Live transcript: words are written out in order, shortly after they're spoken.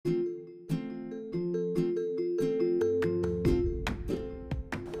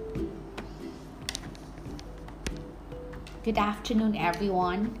Good afternoon,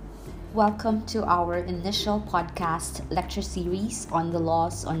 everyone. Welcome to our initial podcast lecture series on the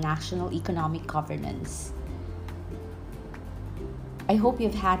laws on national economic governance. I hope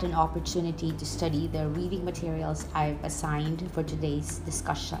you've had an opportunity to study the reading materials I've assigned for today's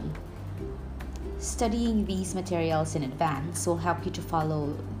discussion. Studying these materials in advance will help you to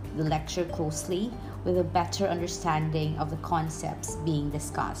follow the lecture closely with a better understanding of the concepts being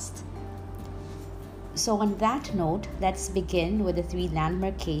discussed. So on that note, let's begin with the three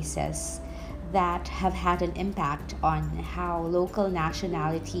landmark cases that have had an impact on how local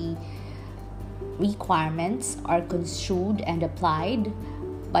nationality requirements are construed and applied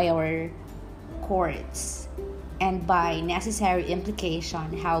by our courts, and by necessary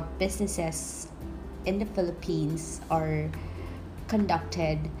implication, how businesses in the Philippines are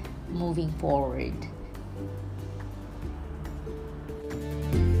conducted moving forward.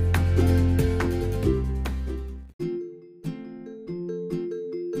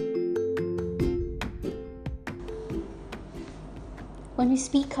 When we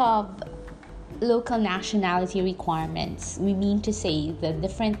speak of local nationality requirements, we mean to say the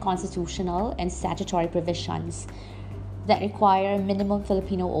different constitutional and statutory provisions that require minimum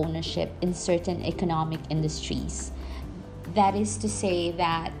Filipino ownership in certain economic industries. That is to say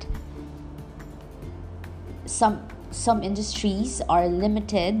that some industries are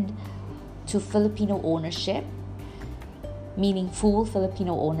limited to Filipino ownership, meaning full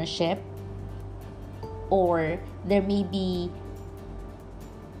Filipino ownership, or there may be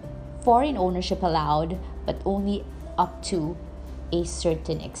foreign ownership allowed, but only up to a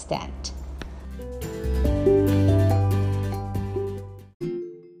certain extent.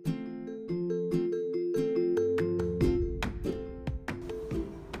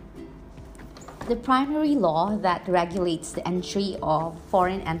 The primary law that regulates the entry of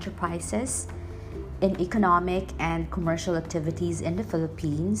foreign enterprises in economic and commercial activities in the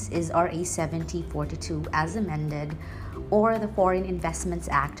Philippines is RA 7042 as amended, or the Foreign Investments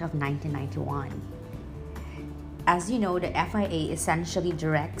Act of 1991. As you know, the FIA essentially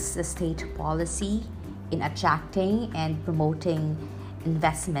directs the state policy in attracting and promoting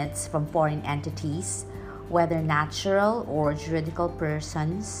investments from foreign entities, whether natural or juridical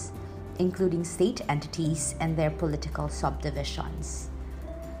persons, including state entities and their political subdivisions.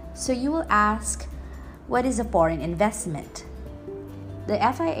 So you will ask, what is a foreign investment? The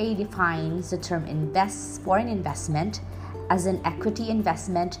FIA defines the term foreign investment as an equity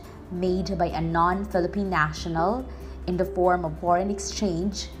investment made by a non-Philippine national in the form of foreign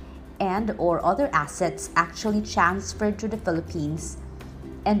exchange and or other assets actually transferred to the Philippines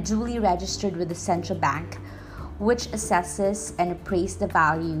and duly registered with the central bank, which assesses and appraises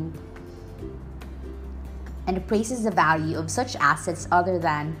the value of such assets other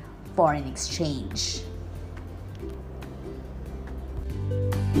than foreign exchange.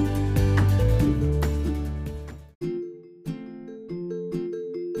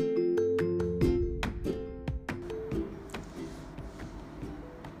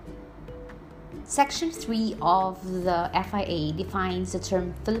 Section 3 of the FIA defines the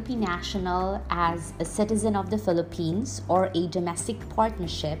term Philippine national as a citizen of the Philippines or a domestic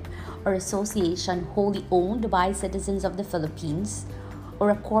partnership or association wholly owned by citizens of the Philippines,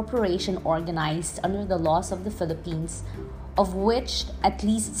 or a corporation organized under the laws of the Philippines, of which at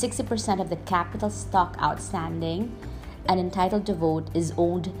least 60% of the capital stock outstanding and entitled to vote is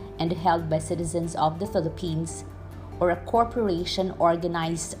owned and held by citizens of the Philippines, or a corporation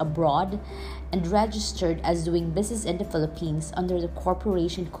organized abroad and registered as doing business in the Philippines under the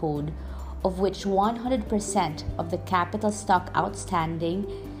Corporation Code, of which 100% of the capital stock outstanding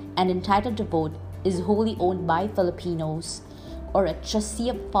and entitled to vote is wholly owned by Filipinos, or a trustee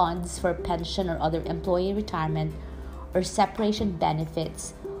of funds for pension or other employee retirement or separation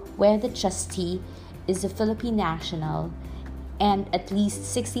benefits where the trustee is a Philippine national and at least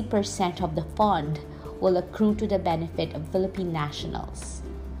 60% of the fund will accrue to the benefit of Philippine nationals.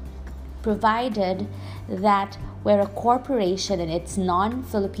 Provided that where a corporation and its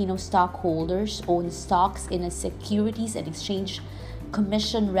non-Filipino stockholders own stocks in a Securities and Exchange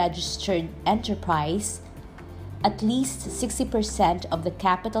Commission registered enterprise, at least 60% of the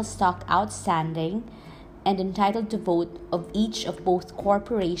capital stock outstanding and entitled to vote of each of both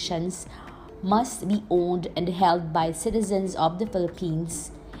corporations must be owned and held by citizens of the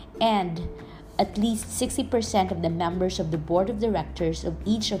Philippines, and at least 60% of the members of the board of directors of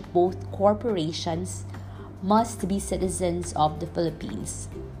each of both corporations must be citizens of the Philippines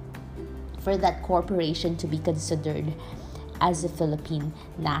for that corporation to be considered as a Philippine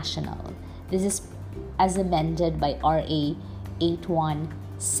national. This is as amended by RA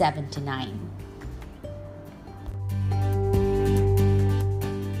 8179.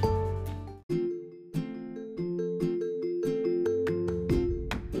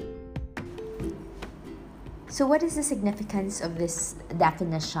 So, what is the significance of this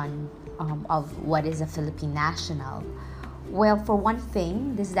definition of what is a Philippine national? Well, for one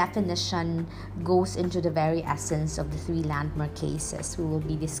thing, this definition goes into the very essence of the three landmark cases we will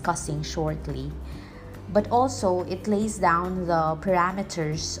be discussing shortly. But also, it lays down the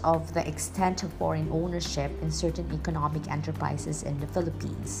parameters of the extent of foreign ownership in certain economic enterprises in the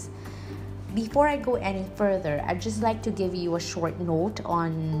Philippines. Before I go any further, I'd just like to give you a short note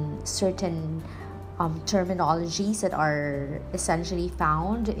on certain terminologies that are essentially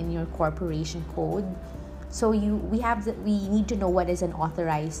found in your corporation code. So we need to know what is an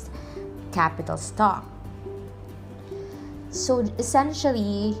authorized capital stock. So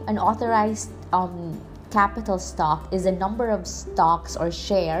essentially, an authorized capital stock is a number of stocks or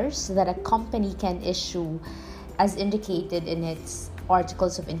shares that a company can issue as indicated in its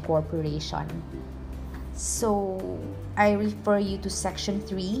articles of incorporation. So I refer you to section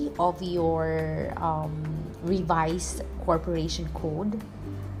 3 of your revised corporation code,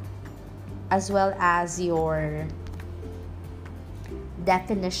 as well as your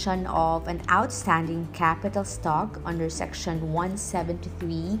definition of an outstanding capital stock under section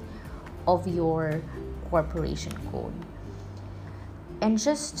 173 of your corporation code. And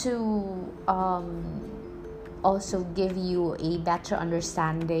just to also give you a better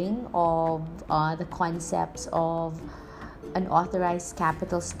understanding of the concepts of an authorized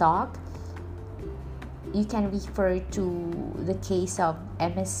capital stock, you can refer to the case of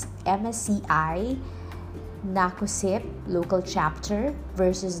MSCI NACOSIP local chapter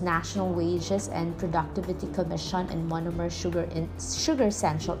versus National Wages and Productivity Commission and Monomer Sugar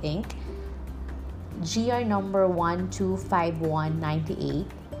Central Inc. GR number 125198,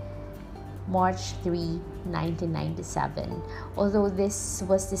 March 3, 1997. Although this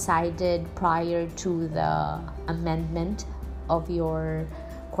was decided prior to the amendment of your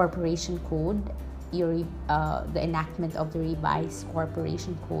corporation code, the enactment of the revised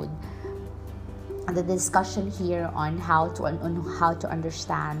corporation code, the discussion here on how to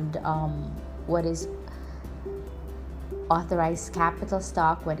understand what is authorized capital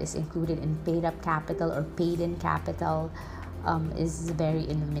stock, what is included in paid up capital or paid in capital, is very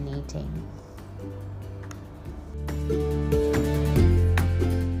illuminating.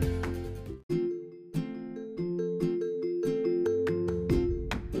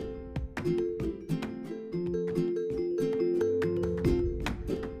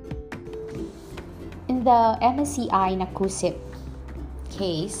 In the MSCI NACOSIP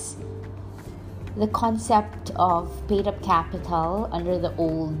case, the concept of paid up capital under the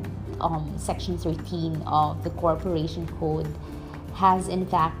old section 13 of the corporation code has in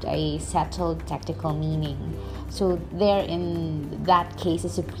fact a settled technical meaning. So there in that case, the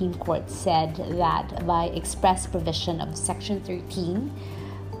Supreme Court said that by express provision of section 13,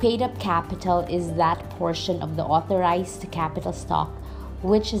 paid up capital is that portion of the authorized capital stock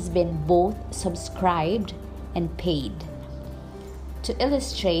which has been both subscribed and paid. To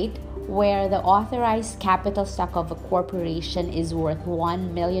illustrate, where the authorized capital stock of a corporation is worth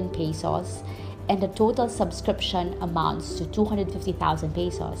 1 million pesos and the total subscription amounts to 250,000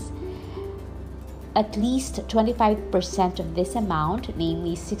 pesos, at least 25% of this amount,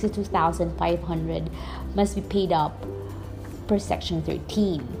 namely 62,500, must be paid up per section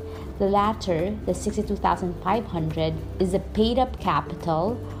 13. The latter, the 62,500, is a paid up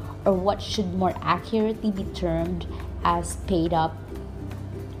capital, or what should more accurately be termed as paid up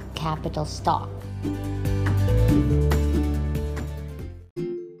capital stock.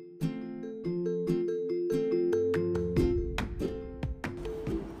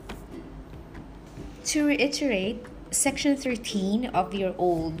 To reiterate, Section 13 of your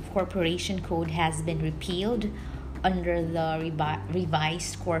old corporation code has been repealed under the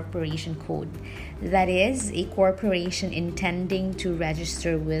revised corporation code. That is, a corporation intending to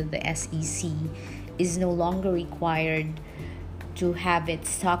register with the SEC is no longer required to have its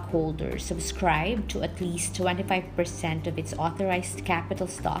stockholders subscribe to at least 25% of its authorized capital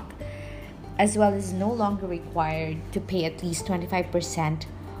stock, as well as no longer required to pay at least 25%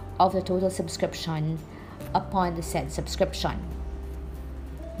 of the total subscription upon the said subscription.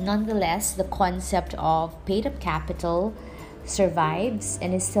 Nonetheless, the concept of paid up capital survives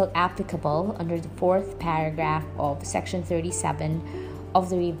and is still applicable under the fourth paragraph of Section 37 of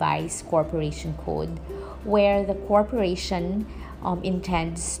the revised corporation code, where the corporation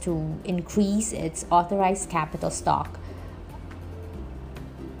intends to increase its authorized capital stock.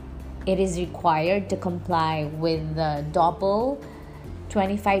 It is required to comply with the double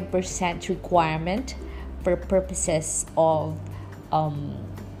 25% requirement for purposes of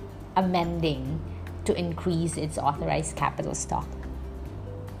amending to increase its authorized capital stock.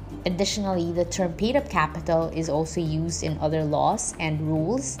 Additionally, the term paid up capital is also used in other laws and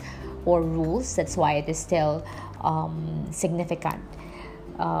rules. That's why it is still significant.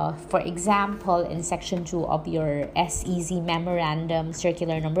 For example, in Section 2 of your SEZ Memorandum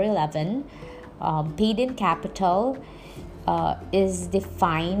Circular Number 11, paid-in capital is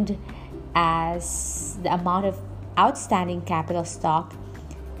defined as the amount of outstanding capital stock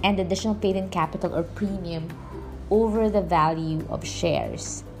and additional paid-in capital or premium over the value of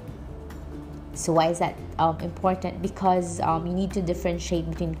shares. So why is that important? Because you need to differentiate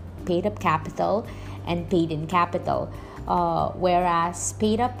between paid-up capital and paid-in capital. Whereas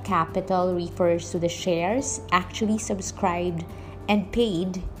paid-up capital refers to the shares actually subscribed and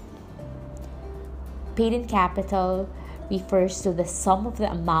paid. Paid-in capital refers to the sum of the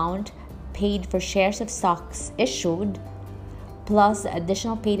amount paid for shares of stocks issued plus the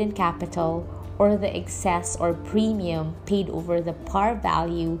additional paid-in capital or the excess or premium paid over the par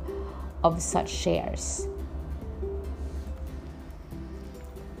value of such shares.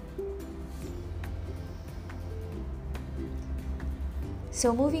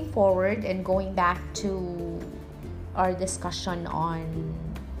 So moving forward and going back to our discussion on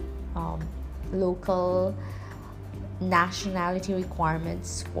local nationality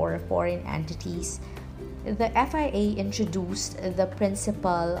requirements for foreign entities, the FIA introduced the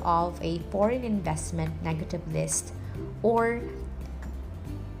principle of a foreign investment negative list, or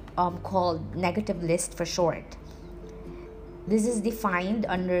called negative list for short. This is defined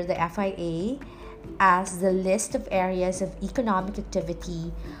under the FIA as the list of areas of economic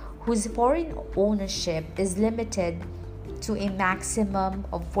activity whose foreign ownership is limited to a maximum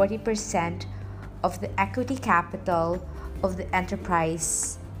of 40% of the equity capital of the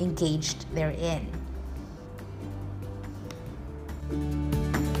enterprise engaged therein.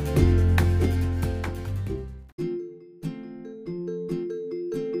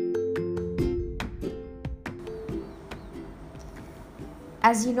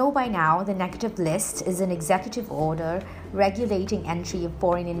 As you know by now, the negative list is an executive order regulating entry of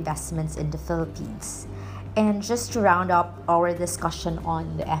foreign investments in the Philippines. And just to round up our discussion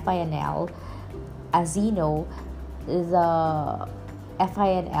on the FINL, as you know, the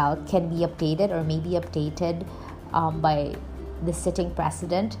FINL can be updated or may be updated by the sitting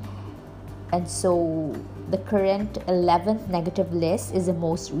president. And so the current 11th negative list is the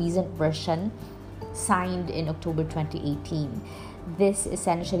most recent version, signed in October 2018. This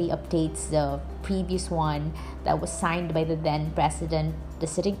essentially updates the previous one that was signed by the then president, the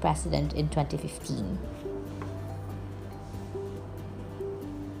sitting president, in 2015.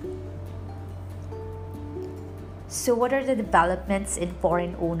 So what are the developments in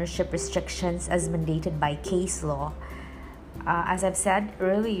foreign ownership restrictions as mandated by case law? As I've said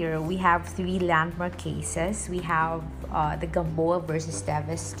earlier, we have three landmark cases. We have the Gamboa versus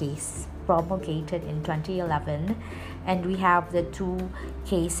Teves case promulgated in 2011, and we have the two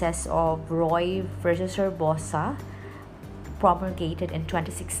cases of Roy versus Herbosa promulgated in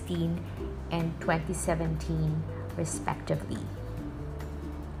 2016 and 2017 respectively.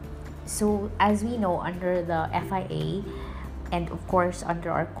 So as we know, under the FIA and of course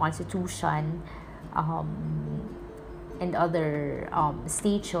under our constitution and other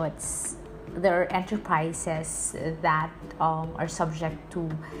statutes, there are enterprises that are subject to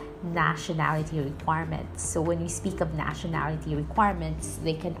nationality requirements. So when we speak of nationality requirements,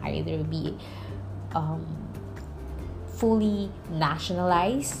 they can either be fully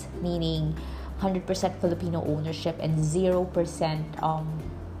nationalized, meaning 100% Filipino ownership and 0%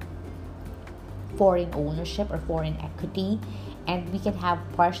 foreign ownership or foreign equity. And we can have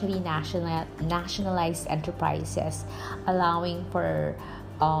partially nationalized enterprises, allowing for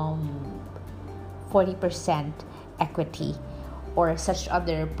 40% equity or such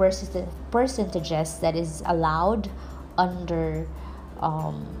other percentages that is allowed under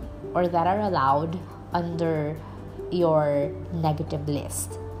or that are allowed under your negative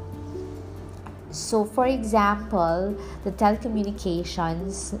list. So for example, the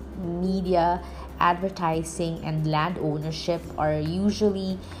telecommunications, media, advertising, and land ownership are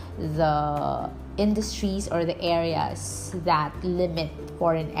usually the industries or the areas that limit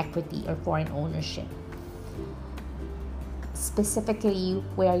foreign equity or foreign ownership. Specifically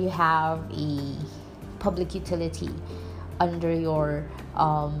where you have a public utility under your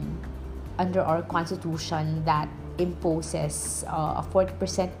under our constitution that imposes a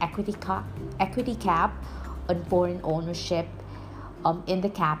 40% equity cap on foreign ownership in the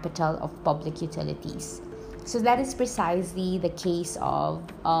capital of public utilities. So that is precisely the case of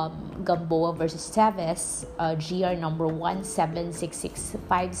Gamboa versus Teves, GR number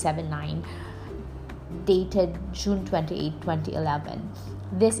 1766579, dated June 28, 2011.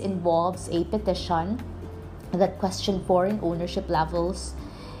 This involves a petition that questioned foreign ownership levels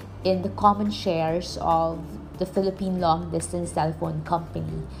in the common shares of the Philippine Long Distance Telephone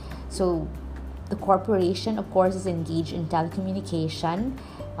Company. So the corporation, of course, is engaged in telecommunication,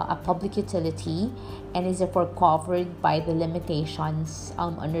 a public utility, and is therefore covered by the limitations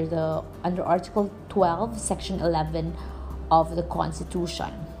under Article 12, Section 11 of the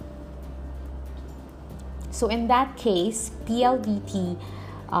Constitution. So in that case, PLDT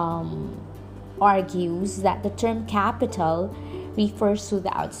argues that the term capital refers to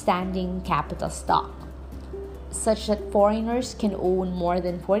the outstanding capital stock, such that foreigners can own more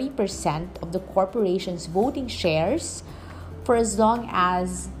than 40% of the corporation's voting shares for as long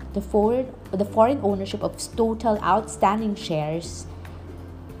as the foreign ownership of total outstanding shares,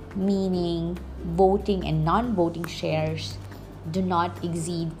 meaning voting and non-voting shares, do not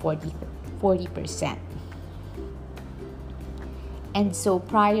exceed 40%. And so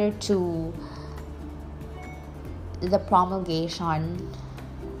prior to the promulgation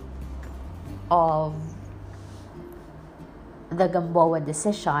of the Gamboa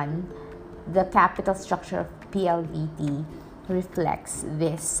decision, the capital structure of PLDT reflects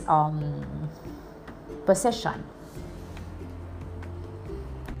this position.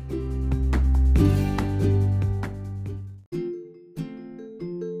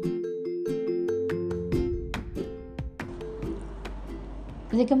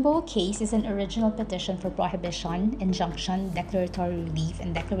 The Gamboa case is an original petition for prohibition, injunction, declaratory relief,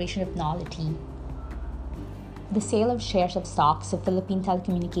 and declaration of nullity. The sale of shares of stocks of Philippine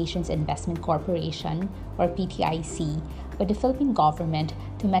Telecommunications Investment Corporation, or PTIC, by the Philippine government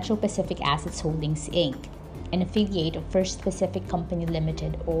to Metro Pacific Assets Holdings, Inc., an affiliate of First Pacific Company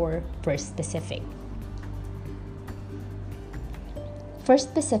Limited, or First Pacific.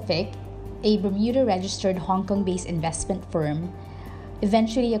 First Pacific, a Bermuda-registered Hong Kong-based investment firm,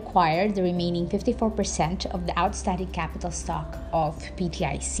 eventually acquired the remaining 54% of the outstanding capital stock of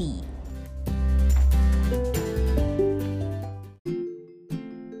PTIC.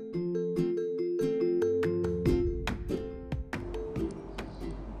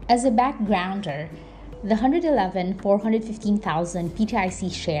 As a backgrounder, the 111,415,000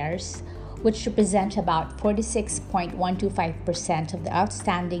 PTIC shares, which represent about 46.125% of the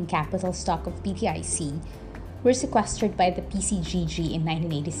outstanding capital stock of PTIC, were sequestered by the PCGG in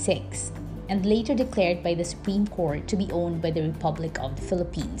 1986 and later declared by the Supreme Court to be owned by the Republic of the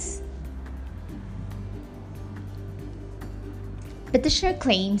Philippines. Petitioner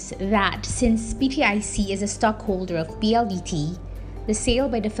claims that since PTIC is a stockholder of PLDT, the sale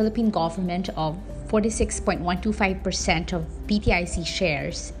by the Philippine government of 46.125% of PTIC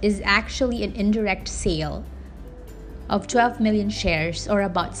shares is actually an indirect sale of 12 million shares, or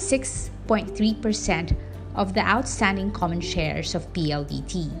about 6.3% of the outstanding common shares of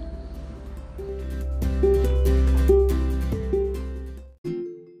PLDT.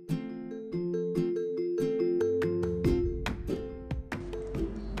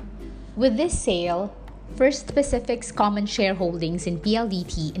 With this sale, First Pacific's common shareholdings in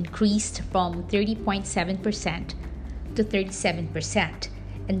PLDT increased from 30.7% to 37%,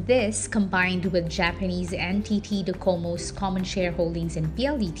 and this, combined with Japanese NTT Docomo's common shareholdings in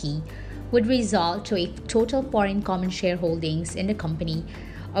PLDT, would result to a total foreign common shareholdings in the company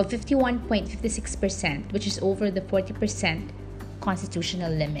of 51.56%, which is over the 40%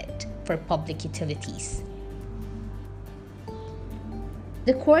 constitutional limit for public utilities.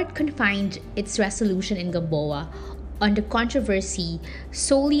 The court confined its resolution in Gamboa on the controversy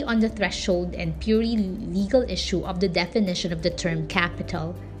solely on the threshold and purely legal issue of the definition of the term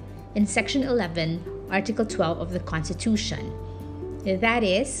capital in Section 11, Article 12 of the Constitution. That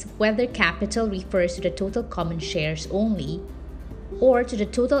is, whether capital refers to the total common shares only or to the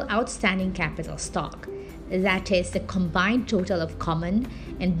total outstanding capital stock, that is, the combined total of common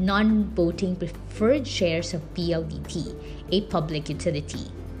and non-voting preferred shares of PLDT, a public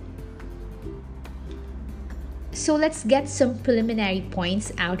utility. So let's get some preliminary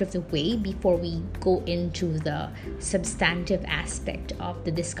points out of the way before we go into the substantive aspect of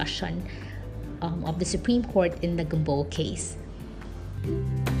the discussion of the Supreme Court in the Gamboa case.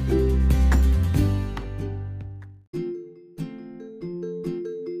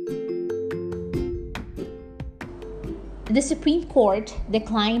 The Supreme Court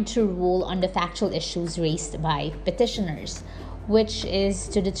declined to rule on the factual issues raised by petitioners, which is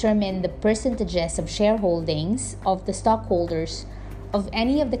to determine the percentages of shareholdings of the stockholders of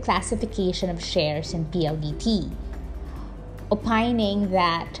any of the classification of shares in PLDT, opining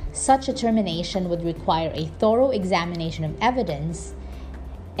that such a determination would require a thorough examination of evidence,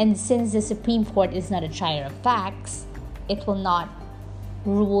 and since the Supreme Court is not a trier of facts, it will not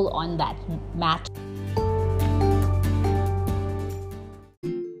rule on that matter.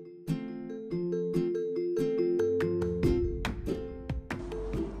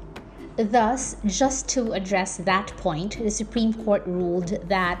 Thus, just to address that point, the Supreme Court ruled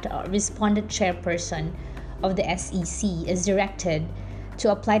that respondent chairperson of the SEC is directed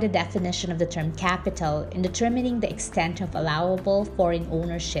to apply the definition of the term capital in determining the extent of allowable foreign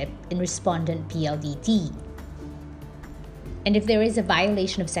ownership in respondent PLDT. And if there is a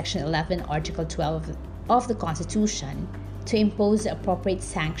violation of Section 11, Article 12 of the Constitution, to impose the appropriate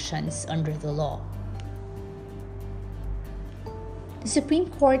sanctions under the law. The Supreme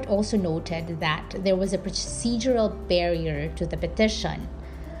Court also noted that there was a procedural barrier to the petition.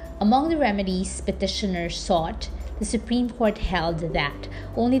 Among the remedies petitioners sought, the Supreme Court held that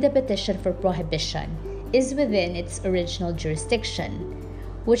only the petition for prohibition is within its original jurisdiction,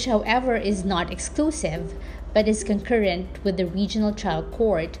 which, however, is not exclusive but is concurrent with the regional trial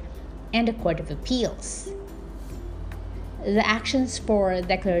court and the Court of Appeals. The actions for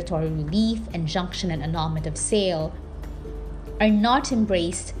declaratory relief, injunction, and annulment of sale are not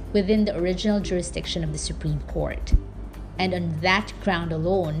embraced within the original jurisdiction of the Supreme Court. And on that ground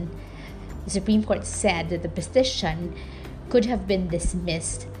alone, the Supreme Court said that the petition could have been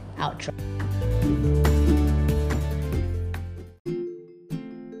dismissed outright.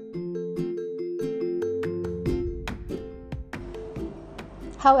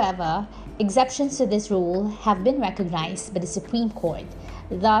 However, exceptions to this rule have been recognized by the Supreme Court.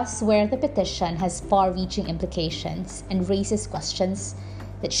 Thus, where the petition has far-reaching implications and raises questions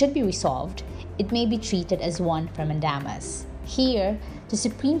that should be resolved, it may be treated as one for mandamus. Here, the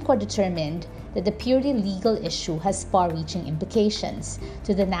Supreme Court determined that the purely legal issue has far-reaching implications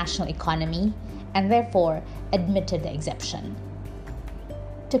to the national economy and therefore admitted the exception.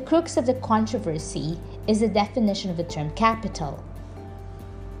 The crux of the controversy is the definition of the term capital.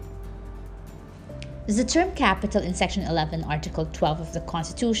 The term capital in Section 11, Article 12 of the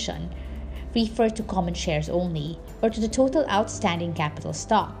Constitution refer to common shares only, or to the total outstanding capital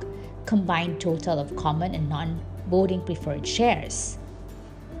stock, combined total of common and non-voting preferred shares.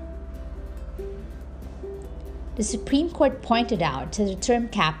 The Supreme Court pointed out that the term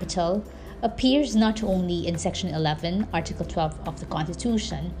capital appears not only in Section 11, Article 12 of the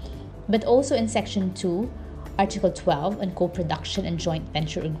Constitution, but also in Section 2, Article 12 on co-production and joint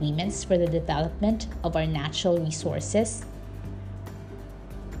venture agreements for the development of our natural resources.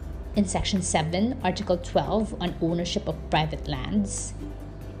 In Section 7, Article 12 on ownership of private lands.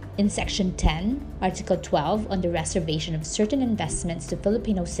 In Section 10, Article 12 on the reservation of certain investments to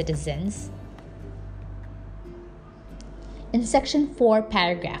Filipino citizens. In Section 4,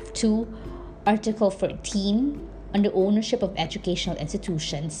 Paragraph 2, Article 14 on the ownership of educational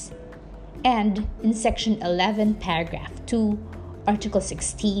institutions. And in Section 11, Paragraph 2, Article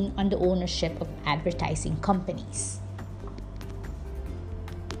 16 on the ownership of advertising companies.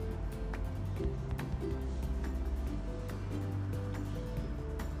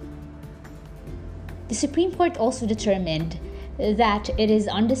 The Supreme Court also determined that it is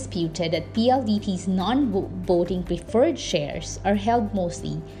undisputed that PLDT's non-voting preferred shares are held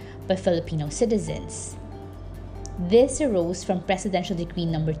mostly by Filipino citizens. This arose from Presidential Decree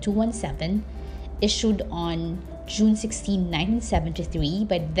No. 217, issued on June 16, 1973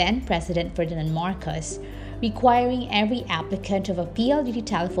 by then-President Ferdinand Marcos, requiring every applicant of a PLDT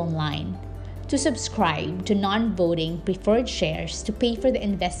telephone line to subscribe to non-voting preferred shares to pay for the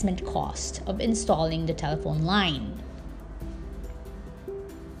investment cost of installing the telephone line.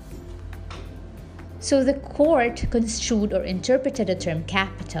 So the court construed or interpreted the term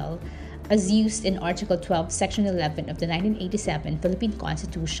capital as used in Article 12, Section 11 of the 1987 Philippine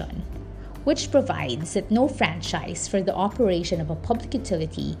Constitution, which provides that no franchise for the operation of a public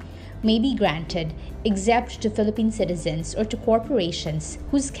utility may be granted except to Philippine citizens or to corporations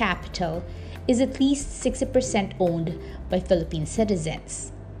whose capital is at least 60% owned by Philippine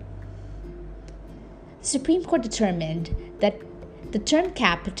citizens. The Supreme Court determined that the term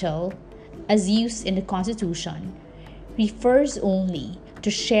capital, as used in the Constitution, refers only to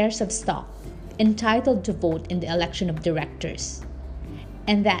shares of stock entitled to vote in the election of directors,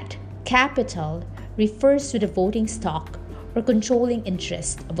 and that capital refers to the voting stock or controlling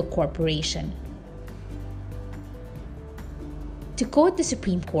interest of a corporation. To quote the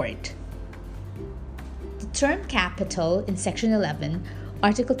Supreme Court, the term capital in Section 11,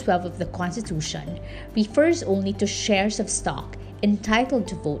 Article 12 of the Constitution refers only to shares of stock entitled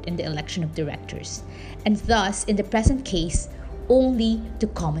to vote in the election of directors, and thus, in the present case, only to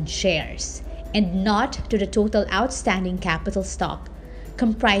common shares, and not to the total outstanding capital stock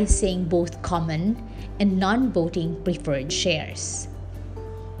comprising both common and non-voting preferred shares.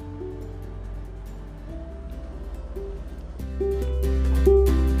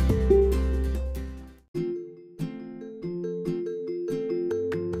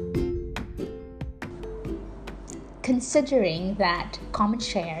 considering that common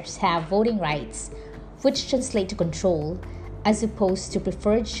shares have voting rights, which translate to control, as opposed to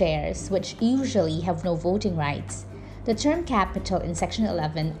preferred shares, which usually have no voting rights. The term capital in Section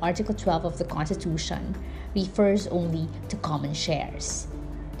 11, Article 12 of the Constitution refers only to common shares.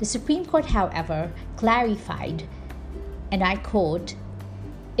 The Supreme Court, however, clarified, and I quote,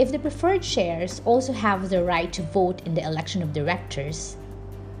 "If the preferred shares also have the right to vote in the election of directors,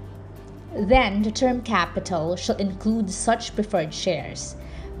 then the term capital shall include such preferred shares,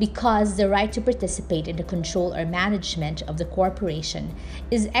 because the right to participate in the control or management of the corporation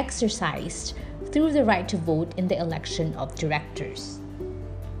is exercised through the right to vote in the election of directors."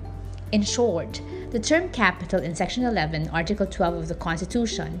 In short, the term capital in Section 11, Article 12 of the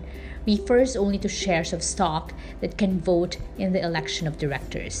Constitution refers only to shares of stock that can vote in the election of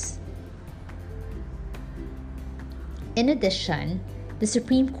directors. In addition, the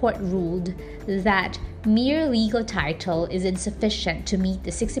Supreme Court ruled that mere legal title is insufficient to meet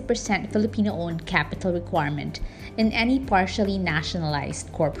the 60% Filipino-owned capital requirement in any partially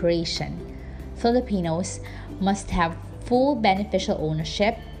nationalized corporation. Filipinos must have full beneficial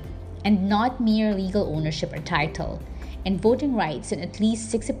ownership and not mere legal ownership or title, and voting rights in at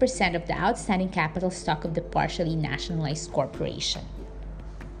least 60% of the outstanding capital stock of the partially nationalized corporation.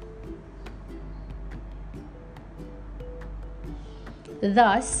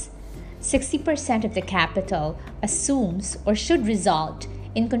 Thus, 60% of the capital assumes or should result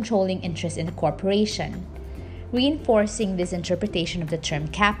in controlling interest in the corporation. Reinforcing this interpretation of the term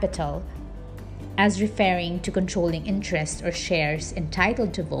capital as referring to controlling interest or shares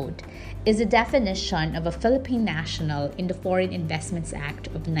entitled to vote is the definition of a Philippine national in the Foreign Investments Act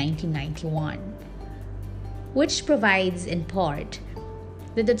of 1991, which provides in part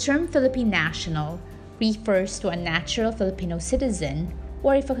that the term Philippine national refers to a natural Filipino citizen,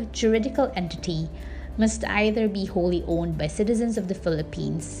 or if a juridical entity must either be wholly owned by citizens of the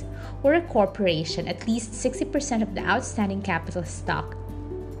Philippines or a corporation at least 60% of the outstanding capital stock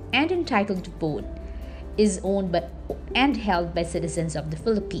and entitled to vote is owned by and held by citizens of the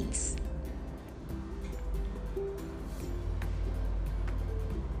Philippines.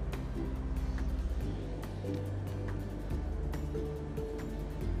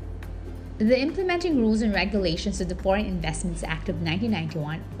 The implementing rules and regulations of the Foreign Investments Act of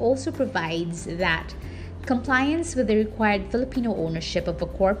 1991 also provides that compliance with the required Filipino ownership of a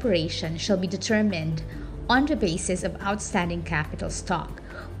corporation shall be determined on the basis of outstanding capital stock,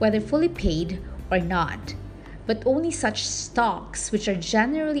 whether fully paid or not, but only such stocks which are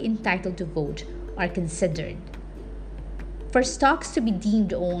generally entitled to vote are considered. For stocks to be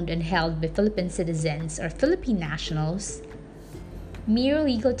deemed owned and held by Philippine citizens or Philippine nationals, mere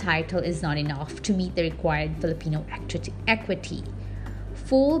legal title is not enough to meet the required Filipino equity.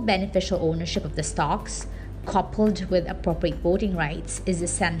 Full beneficial ownership of the stocks, coupled with appropriate voting rights, is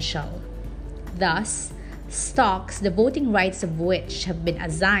essential. Thus, stocks, the voting rights of which have been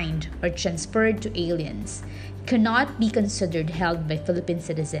assigned or transferred to aliens, cannot be considered held by Philippine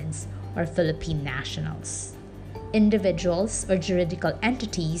citizens or Philippine nationals. Individuals or juridical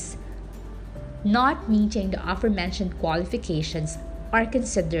entities not meeting the aforementioned qualifications are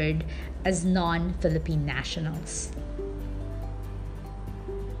considered as non-Philippine nationals.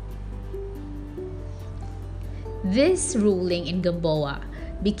 This ruling in Gamboa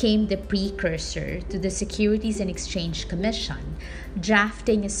became the precursor to the Securities and Exchange Commission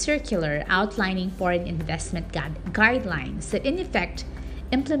drafting a circular outlining foreign investment guidelines that in effect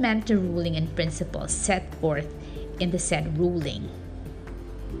implement the ruling and principles set forth in the said ruling.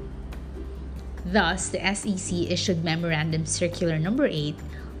 Thus, the SEC issued Memorandum Circular Number 8,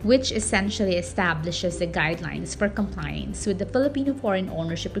 which essentially establishes the guidelines for compliance with the Filipino foreign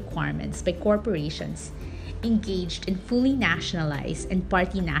ownership requirements by corporations engaged in fully nationalized and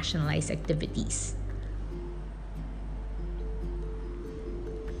partly nationalized activities.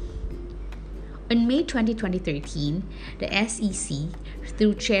 On May 20, 2013, the SEC,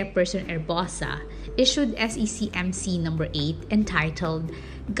 through Chairperson Erbosa, issued SEC MC number 8 entitled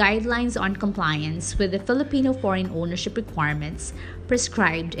Guidelines on Compliance with the Filipino Foreign Ownership Requirements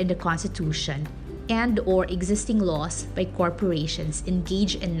Prescribed in the Constitution and/or existing laws by corporations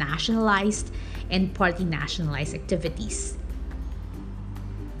engaged in nationalized and partly nationalized activities.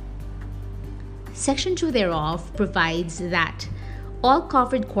 Section 2 thereof provides that all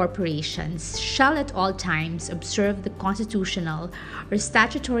covered corporations shall at all times observe the constitutional or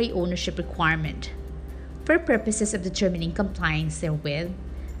statutory ownership requirement. For purposes of determining compliance therewith,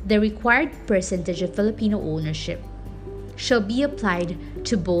 the required percentage of Filipino ownership shall be applied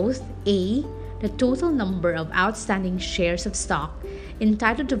to both A. the total number of outstanding shares of stock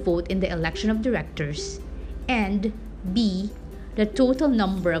entitled to vote in the election of directors, and B. The total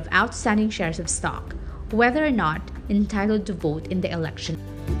number of outstanding shares of stock, whether or not entitled to vote in the election.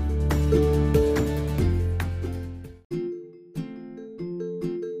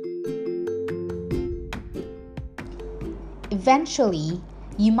 Eventually,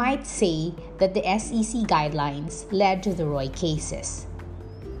 you might say that the SEC guidelines led to the Roy cases.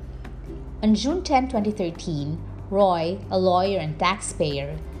 On June 10, 2013, Roy, a lawyer and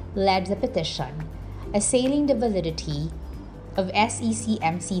taxpayer, led the petition assailing the validity of SEC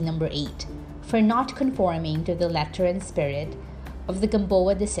MC number 8 for not conforming to the letter and spirit of the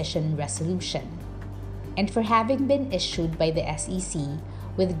Gamboa decision resolution, and for having been issued by the SEC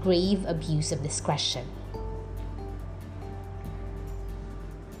with grave abuse of discretion.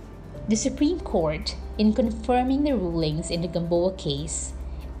 The Supreme Court, in confirming the rulings in the Gamboa case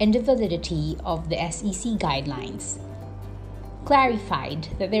and the validity of the SEC guidelines, clarified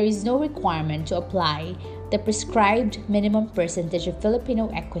that there is no requirement to apply the prescribed minimum percentage of Filipino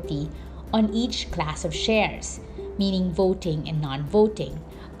equity on each class of shares, meaning voting and non-voting,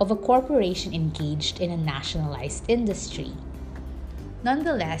 of a corporation engaged in a nationalized industry.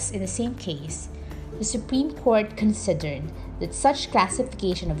 Nonetheless, in the same case, the Supreme Court considered that such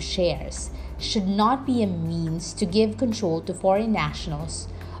classification of shares should not be a means to give control to foreign nationals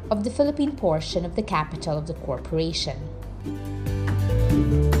of the Philippine portion of the capital of the corporation.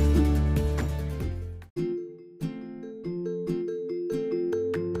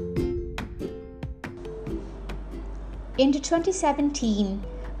 In the 2017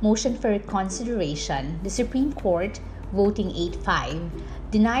 motion for reconsideration, the Supreme Court, voting 8-5,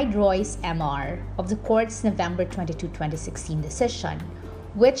 denied Roy's MR of the court's November 22, 2016 decision,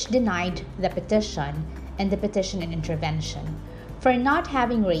 which denied the petition and the petition in intervention for not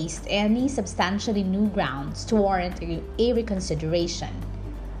having raised any substantially new grounds to warrant a reconsideration.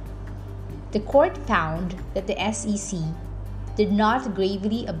 The court found that the SEC did not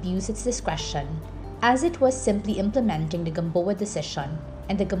gravely abuse its discretion, as it was simply implementing the Gamboa decision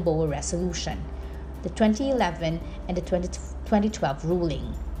and the Gamboa resolution, the 2011 and the 2012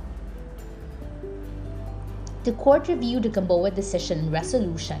 ruling. The court reviewed the Gamboa decision and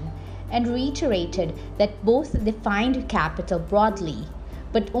resolution and reiterated that both defined capital broadly,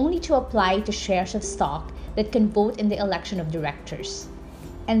 but only to apply to shares of stock that can vote in the election of directors,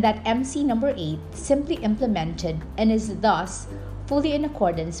 and that MC number 8 simply implemented and is thus fully in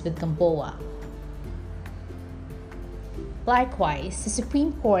accordance with Gamboa. Likewise, the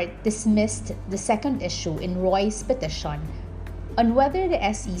Supreme Court dismissed the second issue in Roy's petition on whether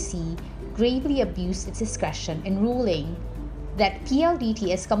the SEC gravely abused its discretion in ruling that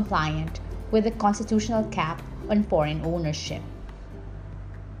PLDT is compliant with the constitutional cap on foreign ownership.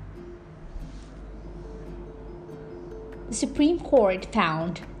 The Supreme Court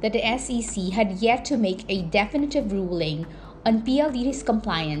found that the SEC had yet to make a definitive ruling on PLDT's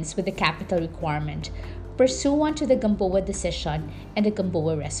compliance with the capital requirement pursuant to the Gamboa decision and the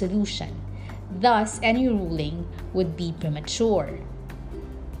Gamboa resolution. Thus, any ruling would be premature.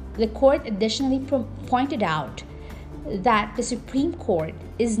 The court additionally pointed out that the Supreme Court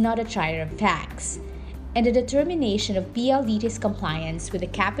is not a trier of facts, and the determination of PLDT's compliance with the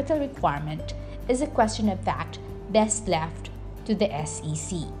capital requirement is a question of fact best left to the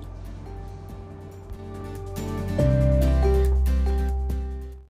SEC.